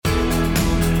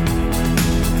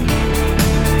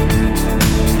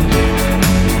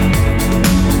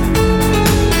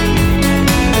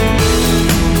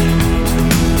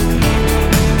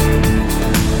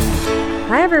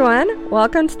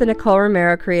Welcome to the Nicole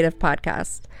Romero Creative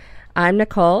Podcast. I'm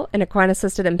Nicole, an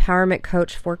equine-assisted empowerment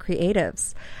coach for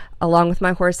creatives. Along with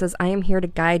my horses, I am here to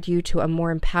guide you to a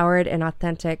more empowered and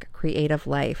authentic creative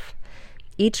life.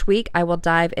 Each week, I will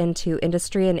dive into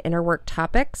industry and inner work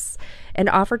topics and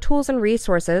offer tools and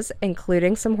resources,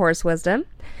 including some horse wisdom,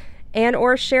 and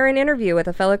or share an interview with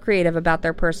a fellow creative about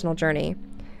their personal journey.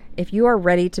 If you are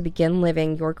ready to begin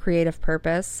living your creative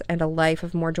purpose and a life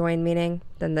of more joy and meaning,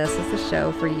 then this is the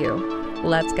show for you.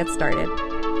 Let's get started.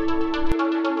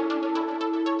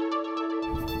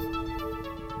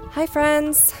 Hi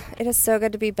friends, it is so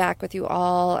good to be back with you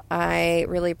all. I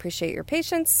really appreciate your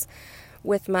patience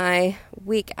with my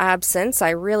week absence. I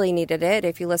really needed it.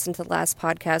 If you listened to the last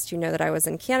podcast, you know that I was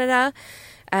in Canada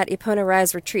at Epona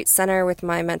Rise Retreat Center with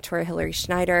my mentor, Hillary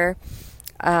Schneider.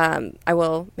 I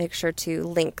will make sure to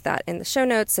link that in the show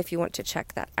notes if you want to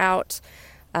check that out.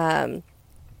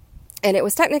 And it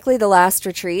was technically the last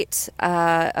retreat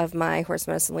of my horse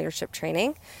medicine leadership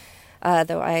training,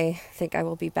 though I think I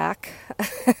will be back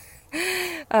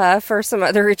for some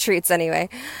other retreats anyway.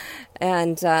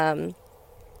 And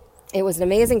it was an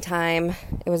amazing time.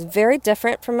 It was very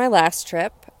different from my last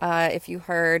trip. If you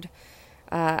heard,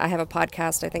 I have a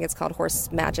podcast, I think it's called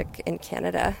Horse Magic in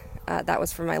Canada. That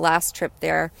was from my last trip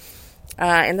there.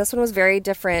 And this one was very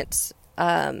different.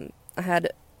 I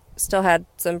still had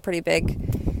some pretty big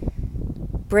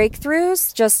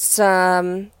breakthroughs.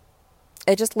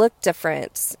 It just looked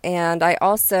different. And I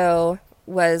also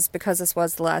was, because this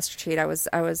was the last retreat, I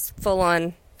was full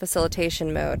on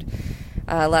facilitation mode.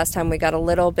 Last time we got a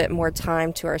little bit more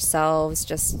time to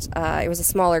ourselves. It was a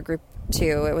smaller group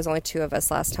too. It was only 2 of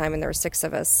us last time, and there were 6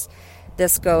 of us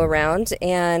this go around.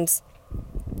 And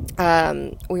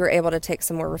we were able to take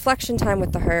some more reflection time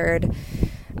with the herd.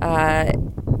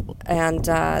 And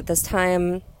this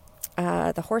time,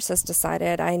 the horses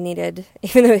decided I needed,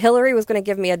 even though Hillary was going to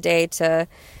give me a day to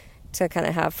kind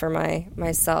of have for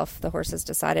myself, the horses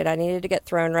decided I needed to get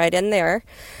thrown right in there.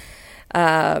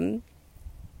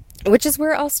 Which is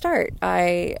where I'll start.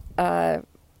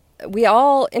 We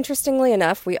all, interestingly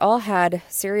enough, we all had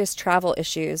serious travel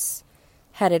issues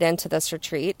headed into this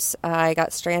retreat. I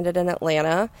got stranded in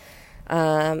Atlanta.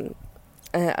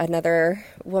 Another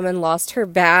woman lost her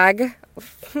bag.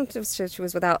 She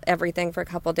was without everything for a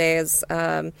couple days.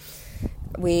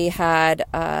 We had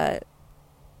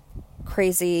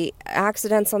crazy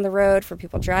accidents on the road for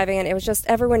people driving, and it was just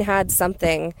everyone had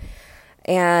something.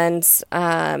 And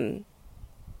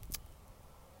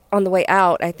on the way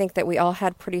out, I think that we all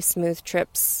had pretty smooth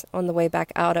trips on the way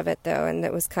back out of it, though, and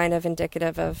it was kind of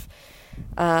indicative of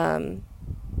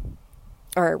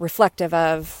or reflective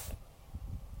of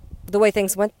the way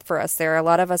things went for us there. A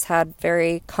lot of us had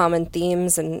very common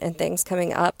themes and things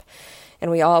coming up, and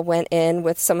we all went in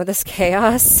with some of this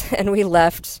chaos, and we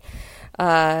left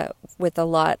with a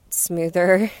lot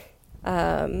smoother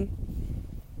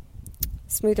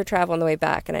travel on the way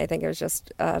back. And I think it was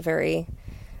just very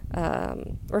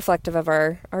reflective of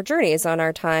our journeys on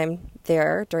our time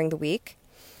there during the week.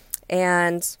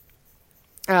 And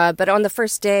but on the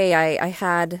first day,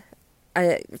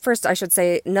 first I should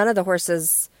say, none of the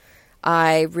horses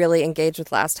I really engaged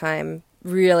with last time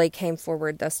really came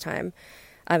forward this time.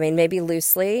 I mean, maybe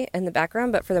loosely in the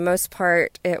background, but for the most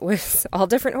part, it was all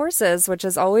different horses, which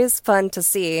is always fun to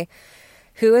see.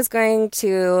 Who is going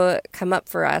to come up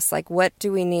for us? Like, what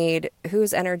do we need?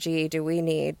 Whose energy do we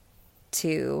need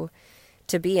to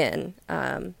be in,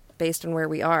 based on where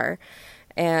we are?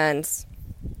 And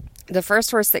the first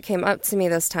horse that came up to me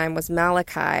this time was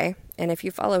Malachi. And if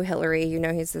you follow Hillary, you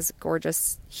know he's this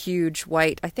gorgeous, huge,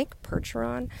 white, I think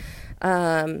Percheron.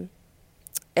 And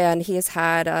he has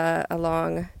had a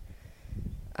long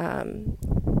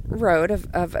road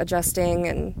of adjusting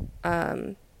and,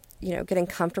 getting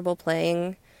comfortable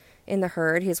playing in the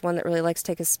herd. He's one that really likes to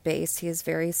take his space. He is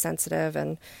very sensitive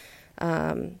and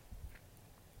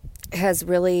has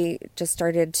really just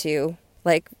started to,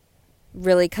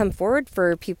 really come forward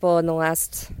for people in the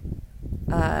last,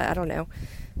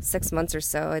 6 months or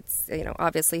so. It's,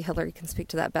 obviously Hillary can speak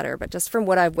to that better, but just from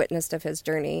what I've witnessed of his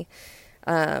journey.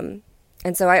 And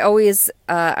so I always,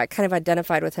 I kind of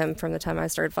identified with him from the time I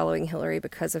started following Hillary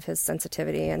because of his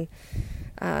sensitivity. And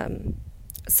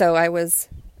so I was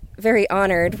very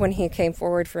honored when he came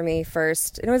forward for me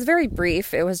first. And it was very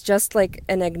brief. It was just like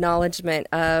an acknowledgement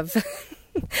of,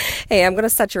 hey, I'm going to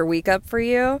set your week up for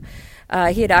you.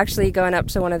 He had actually gone up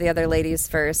to one of the other ladies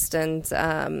first, and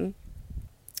then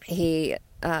he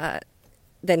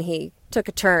took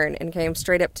a turn and came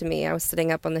straight up to me. I was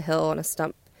sitting up on the hill on a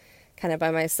stump kind of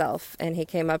by myself, and he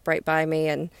came up right by me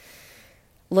and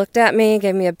looked at me,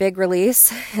 gave me a big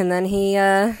release, and then he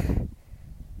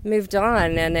moved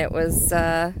on, and it was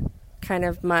kind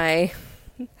of my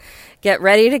get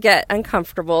ready to get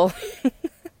uncomfortable.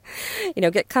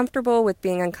 Get comfortable with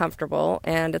being uncomfortable,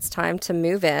 and it's time to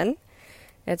move in.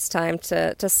 It's time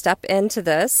to step into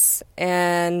this,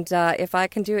 and if I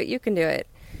can do it, you can do it,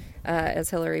 as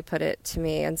Hillary put it to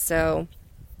me. And so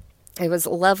it was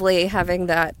lovely having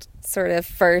that sort of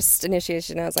first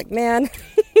initiation. I was like, man,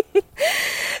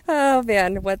 oh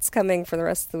man, what's coming for the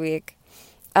rest of the week?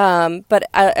 But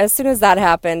as soon as that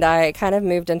happened, I kind of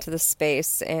moved into the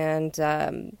space, and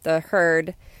the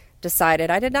herd decided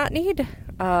I did not need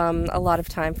a lot of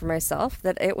time for myself,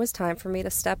 that it was time for me to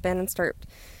step in and start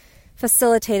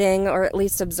facilitating, or at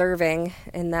least observing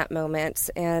in that moment.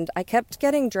 And I kept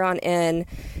getting drawn in.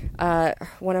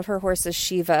 One of her horses,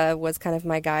 Shiva, was kind of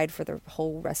my guide for the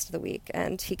whole rest of the week,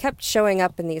 and he kept showing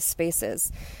up in these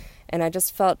spaces, and I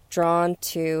just felt drawn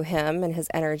to him and his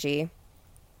energy.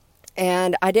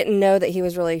 And I didn't know that he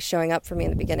was really showing up for me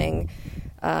in the beginning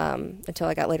until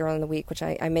I got later on in the week, which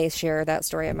I may share that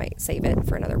story. I might save it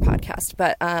for another podcast.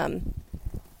 But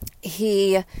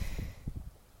he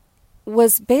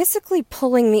was basically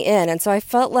pulling me in. And so I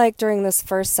felt like during this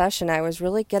first session, I was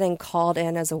really getting called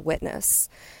in as a witness,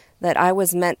 that I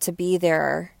was meant to be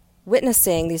there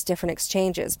witnessing these different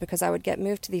exchanges, because I would get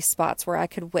moved to these spots where I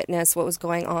could witness what was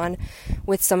going on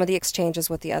with some of the exchanges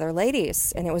with the other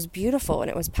ladies. And it was beautiful, and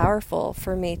it was powerful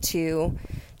for me to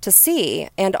see,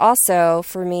 and also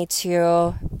for me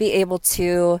to be able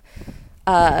to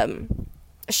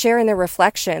share in their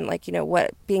reflection, like,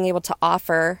 what being able to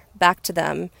offer back to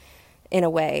them in a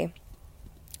way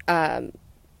from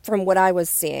what I was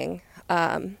seeing,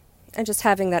 and just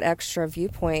having that extra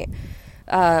viewpoint.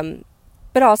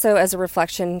 But also as a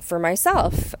reflection for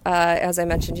myself. As I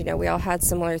mentioned, we all had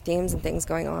similar themes and things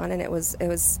going on, and it was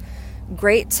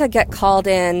great to get called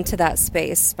into that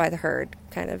space by the herd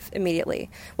kind of immediately.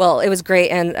 Well, it was great,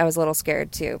 and I was a little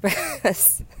scared too,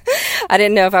 because I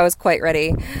didn't know if I was quite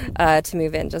ready to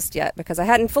move in just yet, because I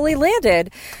hadn't fully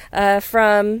landed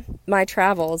from my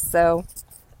travels. So,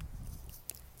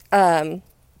 but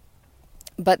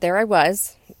there I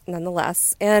was,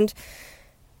 nonetheless. And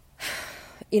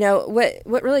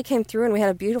what really came through, and we had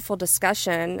a beautiful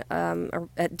discussion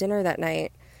at dinner that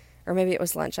night, or maybe it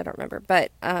was lunch, I don't remember,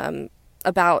 but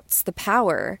about the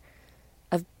power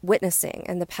of witnessing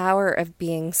and the power of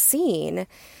being seen.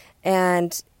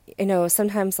 And,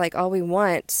 sometimes like all we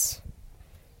want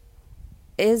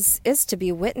is to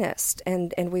be witnessed,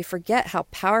 and we forget how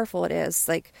powerful it is.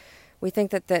 Like, we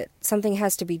think that something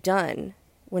has to be done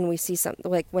when we see something,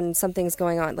 like when something's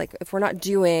going on. Like, if we're not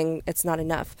doing, it's not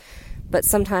enough. But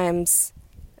sometimes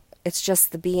it's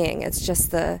just the being, it's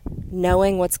just the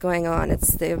knowing what's going on,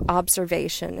 it's the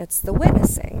observation, it's the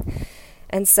witnessing.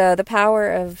 And so the power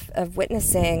of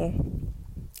witnessing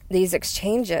these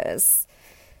exchanges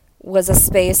was a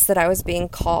space that I was being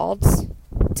called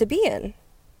to be in.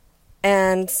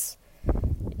 And,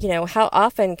 how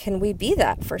often can we be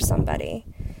that for somebody?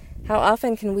 How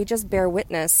often can we just bear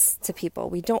witness to people?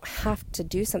 We don't have to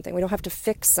do something. We don't have to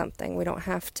fix something. We don't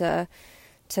have to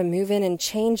move in and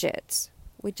change it.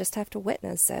 We just have to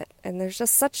witness it. And there's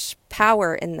just such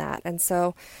power in that. And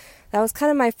so that was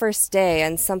kind of my first day,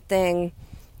 and something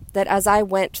that as I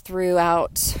went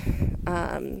throughout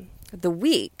the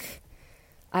week,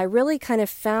 I really kind of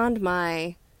found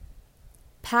my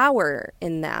power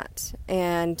in that.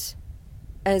 And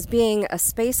as being a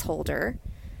space holder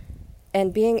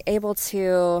and being able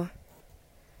to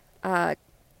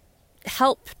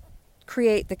help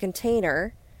create the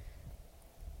container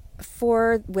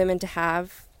for women to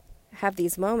have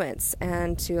these moments,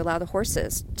 and to allow the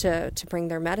horses to bring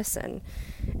their medicine,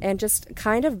 and just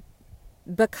kind of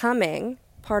becoming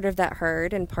part of that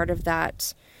herd and part of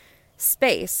that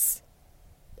space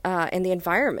in the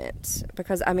environment.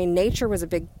 Because, nature was a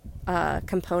big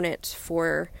component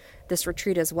for this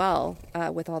retreat as well,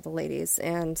 with all the ladies,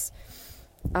 and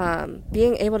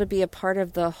being able to be a part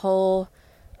of the whole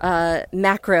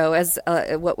macro, as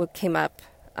what came up,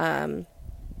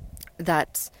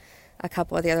 that a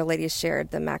couple of the other ladies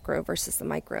shared, the macro versus the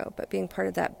micro, but being part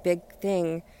of that big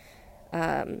thing,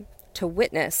 to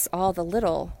witness all the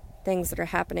little things that are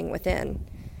happening within,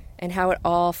 and how it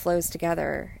all flows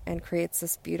together and creates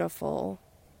this beautiful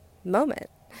moment.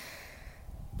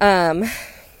 And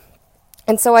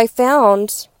so I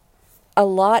found a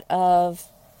lot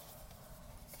of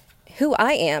who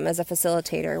I am as a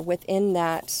facilitator within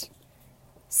that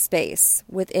space,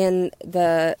 within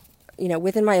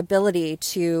within my ability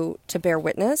to bear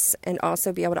witness, and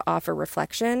also be able to offer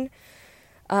reflection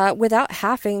without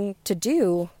having to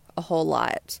do a whole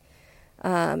lot.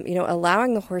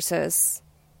 Allowing the horses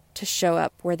to show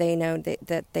up where they know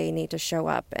that they need to show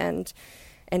up, and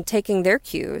taking their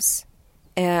cues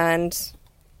and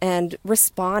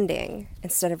responding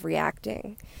instead of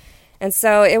reacting. And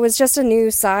so it was just a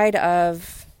new side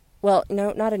of, well,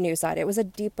 no, not a new side. It was a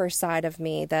deeper side of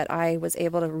me that I was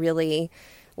able to really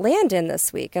land in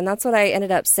this week. And that's what I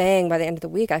ended up saying by the end of the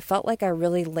week. I felt like I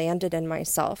really landed in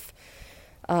myself,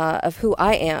 of who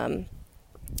I am,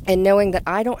 and knowing that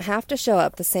I don't have to show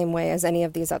up the same way as any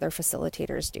of these other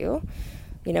facilitators do.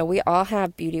 You know, we all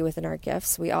have beauty within our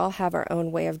gifts. We all have our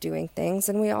own way of doing things,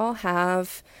 and we all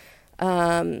have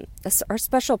our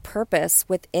special purpose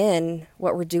within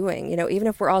what we're doing. You know, even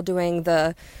if we're all doing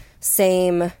the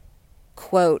same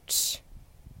quote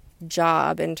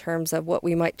job in terms of what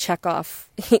we might check off,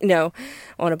 you know,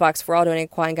 on a box, if we're all doing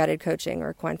equine guided coaching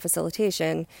or equine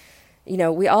facilitation, you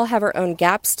know, we all have our own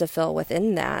gaps to fill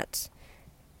within that.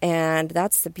 And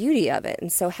that's the beauty of it.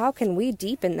 And so how can we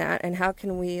deepen that, and how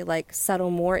can we like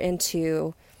settle more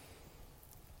into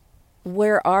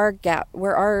where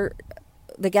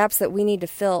the gaps that we need to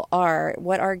fill are,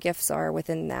 what our gifts are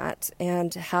within that,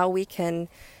 and how we can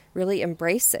really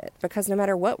embrace it. Because no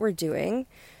matter what we're doing,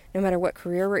 no matter what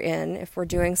career we're in, if we're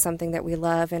doing something that we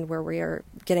love and where we are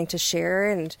getting to share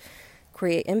and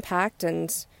create impact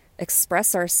and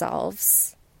express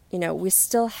ourselves, you know, we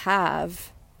still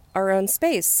have our own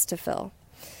space to fill.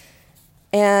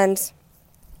 And,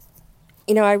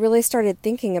 you know, I really started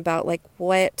thinking about like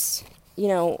what, you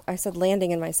know, I said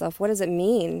landing in myself. What does it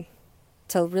mean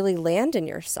to really land in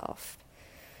yourself?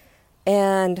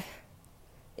 And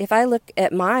if I look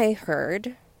at my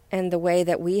herd and the way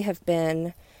that we have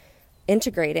been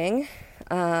integrating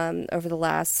over the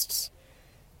last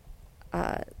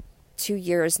 2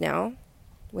 years now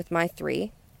with my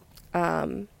 3,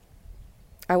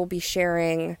 I will be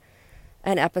sharing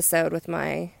an episode with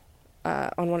my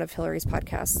on one of Hillary's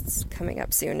podcasts coming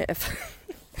up soon, if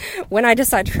when I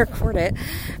decide to record it,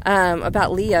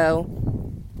 about Leo,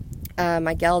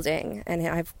 my gelding, and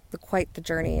I've quite the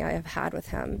journey I have had with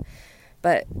him.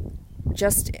 But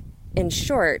just in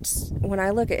short, when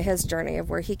I look at his journey of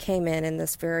where he came in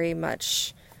this very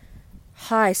much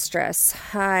high stress,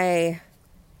 high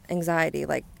anxiety,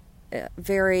 like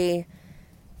very,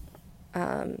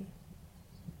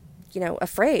 you know,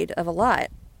 afraid of a lot.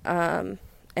 And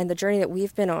the journey that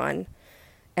we've been on,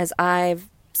 as I've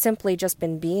simply just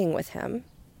been being with him,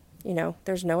 you know,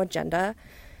 there's no agenda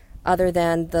other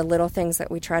than the little things that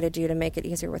we try to do to make it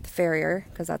easier with the farrier,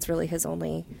 because that's really his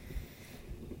only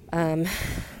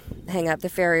hang up, the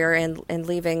farrier, and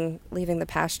leaving the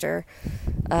pasture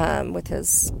with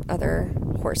his other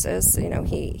horses. You know,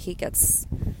 he gets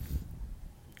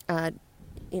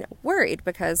you know, worried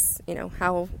because, you know,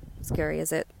 how scary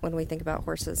is it when we think about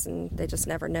horses and they just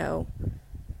never know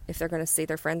if they're going to see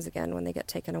their friends again when they get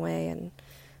taken away and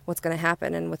what's going to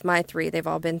happen. And with my 3, they've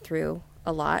all been through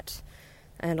a lot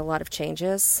and a lot of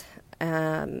changes.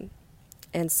 And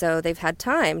so they've had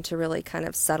time to really kind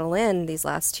of settle in these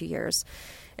last 2 years.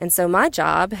 And so my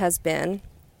job has been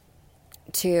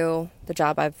the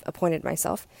job I've appointed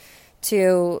myself,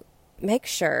 to make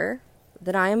sure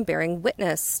that I am bearing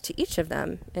witness to each of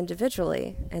them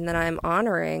individually, and that I'm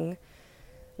honoring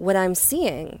what I'm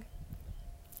seeing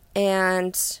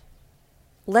and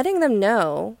letting them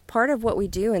know part of what we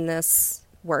do in this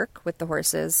work with the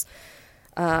horses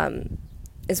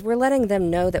is we're letting them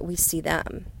know that we see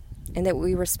them and that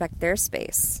we respect their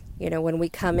space. You know, when we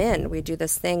come in, we do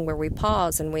this thing where we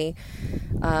pause and we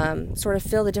sort of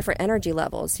feel the different energy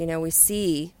levels. You know, we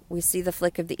see the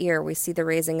flick of the ear, we see the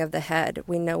raising of the head.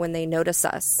 We know when they notice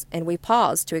us, and we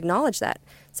pause to acknowledge that.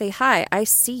 Say, hi, I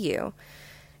see you.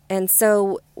 And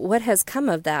so what has come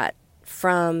of that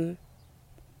from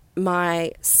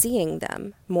my seeing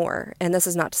them more? And this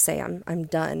is not to say I'm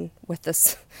done with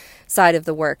this side of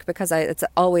the work, because it's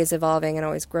always evolving and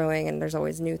always growing, and there's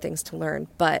always new things to learn.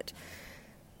 But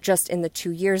just in the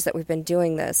 2 years that we've been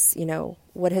doing this, you know,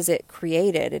 what has it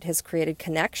created? It has created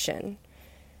connection.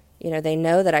 You know, they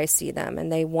know that I see them,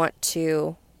 and they want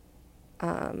to,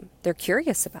 they're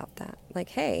curious about that. Like,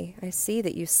 hey, I see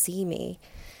that you see me,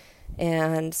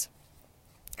 and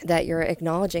that you're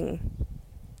acknowledging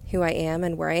who I am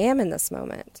and where I am in this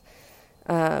moment.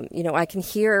 You know, I can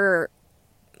hear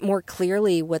more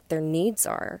clearly what their needs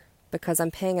are because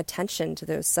I'm paying attention to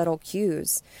those subtle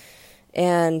cues.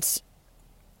 And,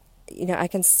 you know, I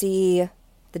can see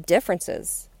the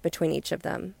differences between each of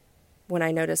them when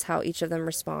I notice how each of them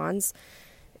responds,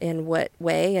 in what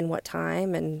way and what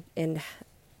time, and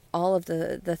all of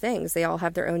the things. They all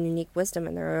have their own unique wisdom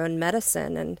and their own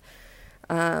medicine. And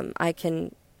I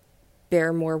can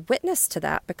bear more witness to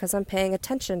that because I'm paying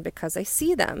attention, because I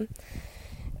see them.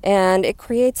 And it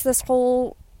creates this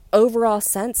whole overall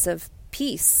sense of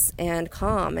peace and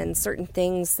calm, and certain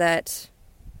things that,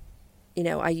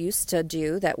 I used to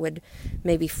do that would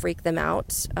maybe freak them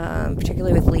out,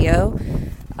 particularly with Leo,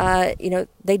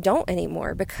 they don't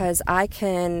anymore, because I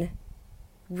can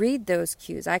read those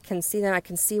cues. I can see them. I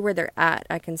can see where they're at.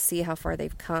 I can see how far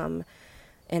they've come,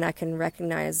 and I can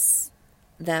recognize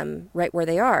them right where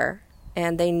they are.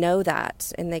 And they know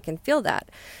that, and they can feel that.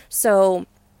 So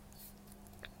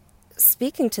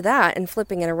speaking to that and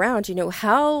flipping it around,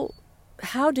 how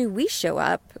do we show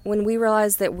up when we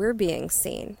realize that we're being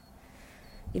seen?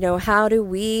 How do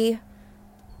we,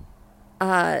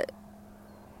 what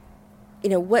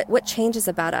changes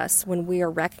about us when we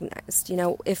are recognized?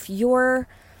 If you're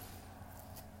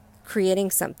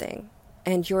creating something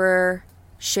and you're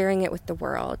sharing it with the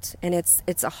world, and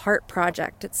it's a heart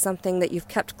project, it's something that you've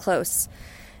kept close,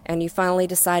 and you finally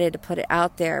decided to put it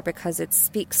out there because it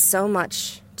speaks so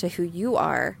much to who you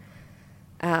are,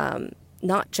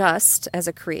 not just as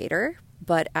a creator,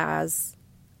 but as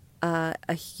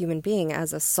a human being,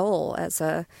 as a soul, as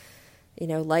a,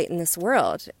 light in this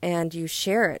world, and you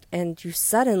share it, and you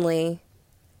suddenly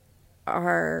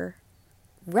are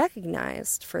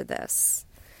recognized for this.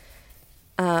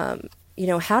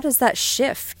 How does that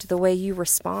shift the way you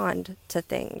respond to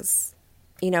things?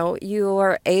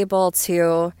 You're able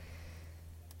to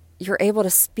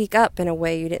speak up in a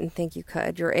way you didn't think you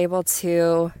could. You're able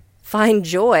to find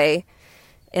joy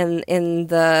in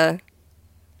the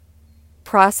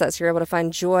process. You're able to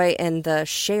find joy in the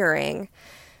sharing,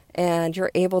 and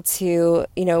you're able to,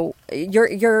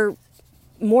 you're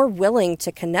more willing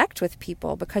to connect with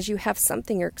people because you have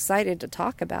something you're excited to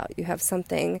talk about. You have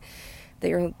something that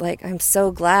you're like, I'm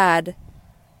so glad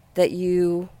that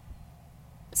you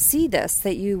see this,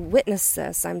 that you witness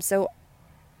this. I'm so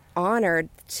honored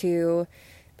to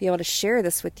be able to share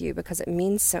this with you because it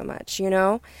means so much,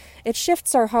 It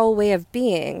shifts our whole way of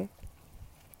being.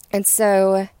 And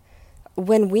so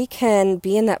when we can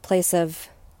be in that place of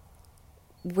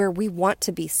where we want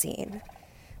to be seen,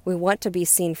 we want to be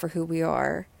seen for who we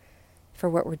are, for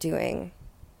what we're doing,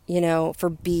 for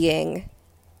being,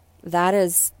 that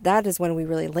is when we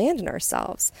really land in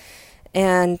ourselves.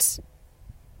 And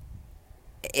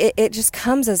it just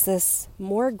comes as this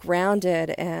more grounded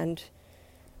and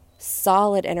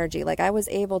solid energy. Like I was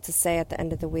able to say at the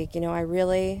end of the week, I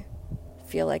really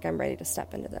feel like I'm ready to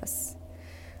step into this.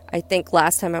 I think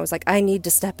last time I was like, I need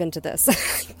to step into this.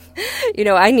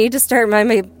 I need to start,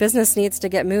 my business needs to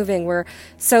get moving. We're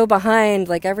so behind,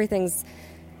 like everything's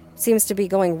seems to be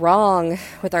going wrong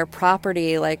with our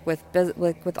property, like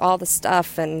with all the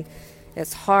stuff, and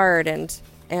it's hard.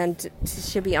 And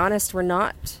to be honest, we're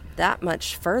not that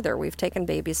much further. We've taken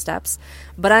baby steps,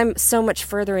 but I'm so much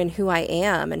further in who I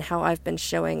am and how I've been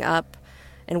showing up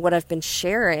and what I've been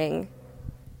sharing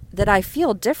that I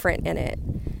feel different in it.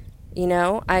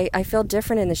 I feel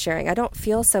different in the sharing. I don't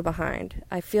feel so behind.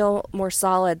 I feel more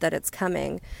solid that it's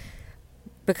coming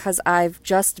because I've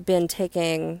just been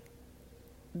taking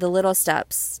the little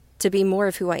steps to be more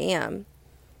of who I am.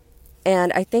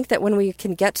 And I think that when we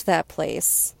can get to that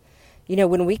place,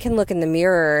 when we can look in the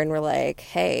mirror and we're like,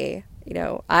 hey,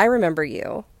 I remember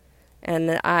you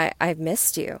and I've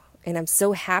missed you and I'm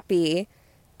so happy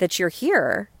that you're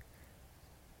here,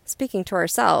 speaking to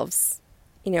ourselves.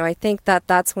 I think that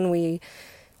that's when we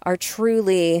are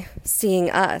truly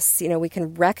seeing us. We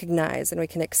can recognize and we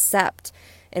can accept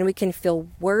and we can feel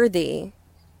worthy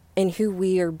in who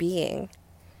we are being.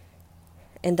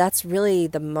 And that's really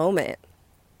the moment.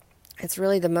 It's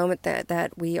really the moment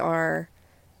that we are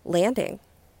landing.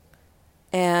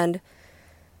 And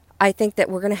I think that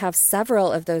we're going to have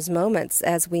several of those moments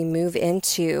as we move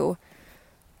into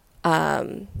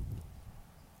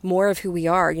more of who we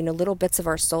are. Little bits of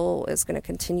our soul is going to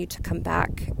continue to come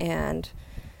back and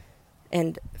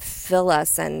fill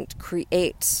us and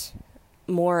create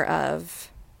more of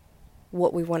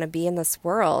what we want to be in this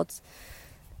world.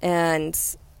 And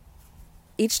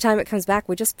each time it comes back,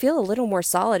 we just feel a little more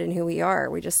solid in who we are.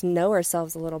 We just know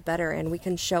ourselves a little better, and we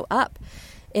can show up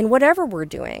in whatever we're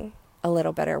doing a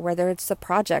little better, whether it's a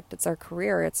project, it's our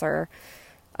career, it's our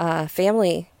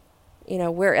family,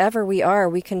 wherever we are,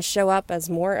 we can show up as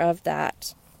more of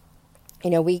that.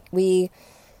 We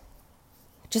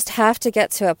just have to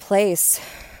get to a place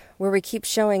where we keep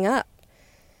showing up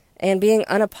and being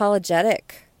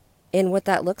unapologetic in what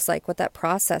that looks like, what that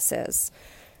process is,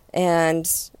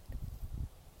 and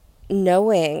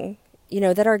knowing,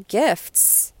 that our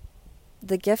gifts,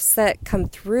 the gifts that come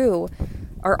through,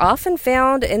 are often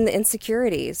found in the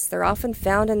insecurities. They're often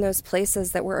found in those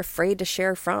places that we're afraid to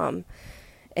share from.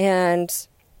 And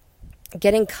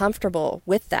getting comfortable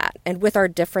with that and with our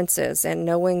differences, and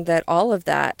knowing that all of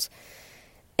that,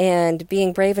 and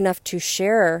being brave enough to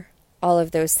share all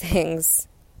of those things,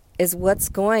 is what's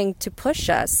going to push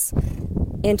us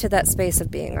into that space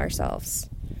of being ourselves.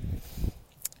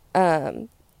 I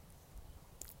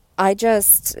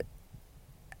just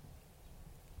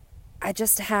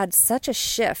had such a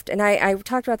shift, and I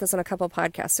talked about this on a couple of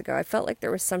podcasts ago. I felt like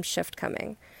there was some shift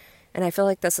coming, and I feel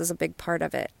like this is a big part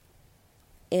of it,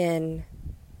 in,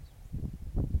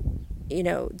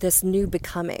 this new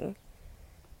becoming,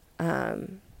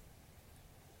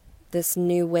 this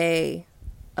new way,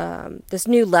 this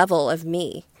new level of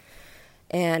me,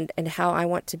 and how I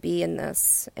want to be in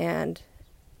this, and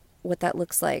what that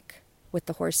looks like with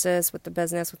the horses, with the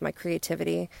business, with my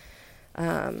creativity.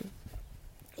 I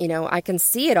can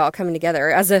see it all coming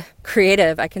together. As a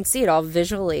creative, I can see it all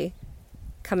visually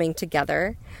coming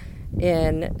together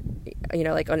in,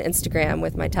 like on Instagram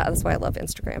with my that's why I love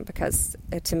Instagram, because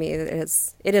to me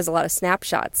it is a lot of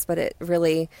snapshots, but it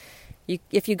really,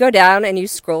 if you go down and you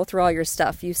scroll through all your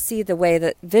stuff, you see the way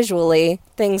that visually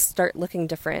things start looking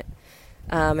different,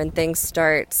 and things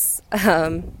start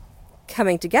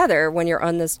coming together when you're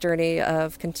on this journey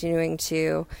of continuing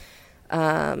to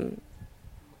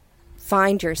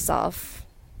find yourself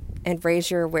and raise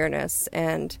your awareness.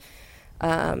 And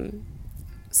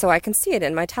so I can see it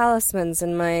in my talismans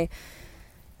and my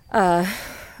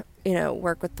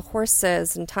work with the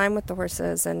horses and time with the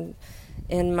horses, and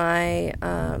in my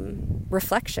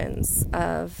reflections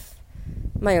of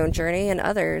my own journey and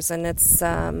others. And it's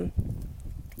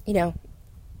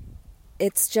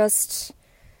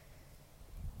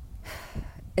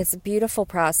it's a beautiful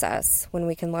process when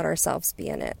we can let ourselves be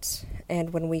in it,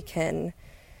 and when we can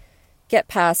get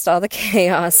past all the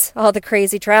chaos, all the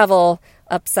crazy travel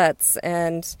upsets,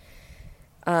 and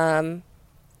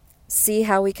see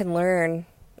how we can learn,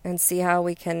 and see how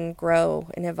we can grow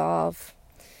and evolve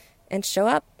and show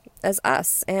up as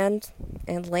us, and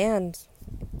land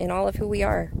in all of who we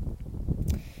are.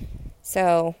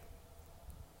 So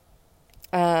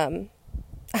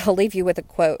I'll leave you with a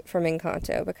quote from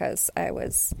Encanto, because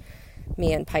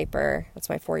me and Piper, that's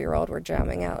my 4-year-old, were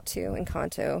jamming out to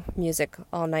Encanto music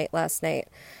all night last night.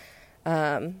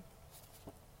 And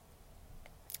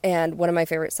one of my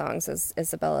favorite songs is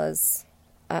Isabella's,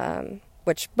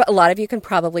 which a lot of you can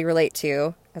probably relate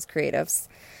to as creatives.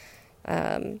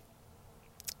 Oh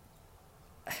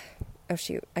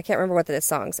shoot, I can't remember what this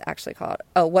song's actually called.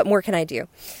 Oh, What More Can I Do?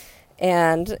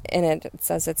 And in it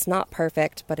says, it's not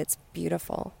perfect, but it's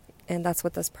beautiful. And that's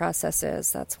what this process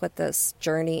is. That's what this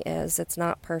journey is. It's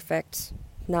not perfect,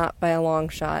 not by a long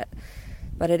shot,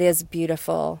 but it is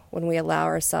beautiful when we allow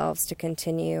ourselves to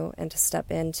continue and to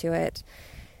step into it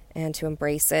and to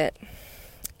embrace it.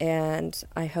 And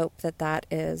I hope that that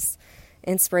is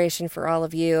inspiration for all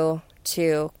of you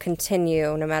to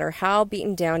continue, no matter how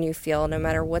beaten down you feel, no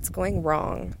matter what's going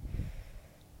wrong,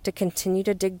 to continue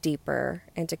to dig deeper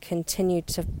and to continue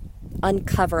to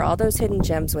uncover all those hidden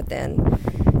gems within,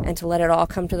 and to let it all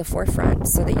come to the forefront,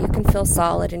 so that you can feel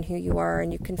solid in who you are,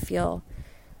 and you can feel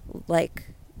like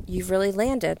you've really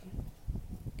landed,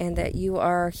 and that you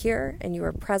are here and you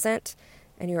are present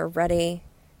and you are ready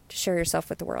to share yourself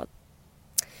with the world.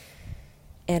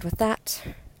 And with that,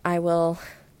 I will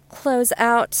close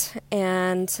out,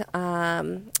 and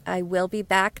I will be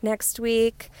back next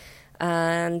week.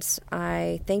 And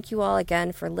I thank you all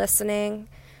again for listening.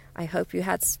 I hope you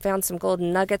had found some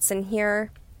golden nuggets in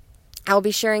here. I'll be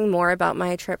sharing more about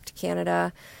my trip to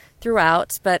Canada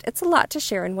throughout, but it's a lot to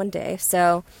share in one day.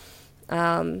 So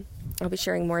I'll be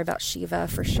sharing more about Shiva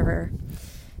for sure.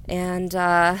 And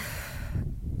I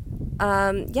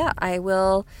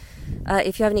will.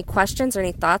 If you have any questions or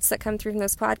any thoughts that come through from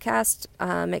this podcast,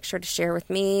 make sure to share with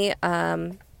me.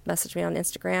 Message me on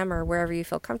Instagram or wherever you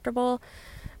feel comfortable.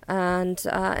 And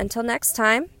until next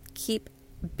time, keep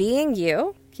being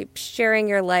you. Keep sharing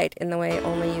your light in the way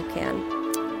only you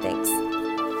can. Thanks.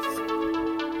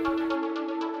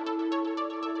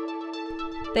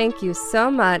 Thank you so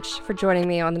much for joining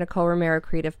me on the Nicole Romero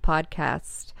Creative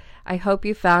Podcast. I hope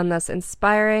you found this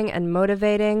inspiring and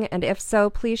motivating, and if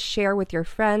so, please share with your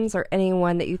friends or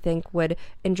anyone that you think would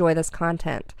enjoy this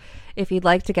content. If you'd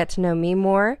like to get to know me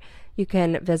more, you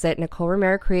can visit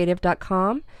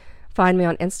NicoleRomeroCreative.com. Find me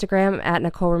on Instagram at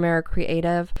Nicole Romero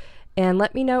Creative, and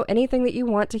let me know anything that you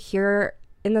want to hear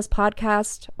in this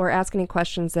podcast, or ask any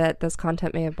questions that this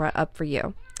content may have brought up for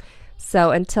you.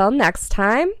 So until next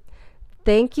time,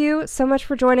 thank you so much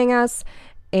for joining us.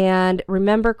 And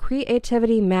remember,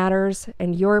 creativity matters,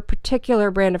 and your particular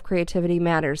brand of creativity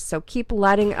matters. So keep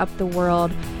lighting up the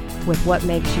world with what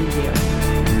makes you you.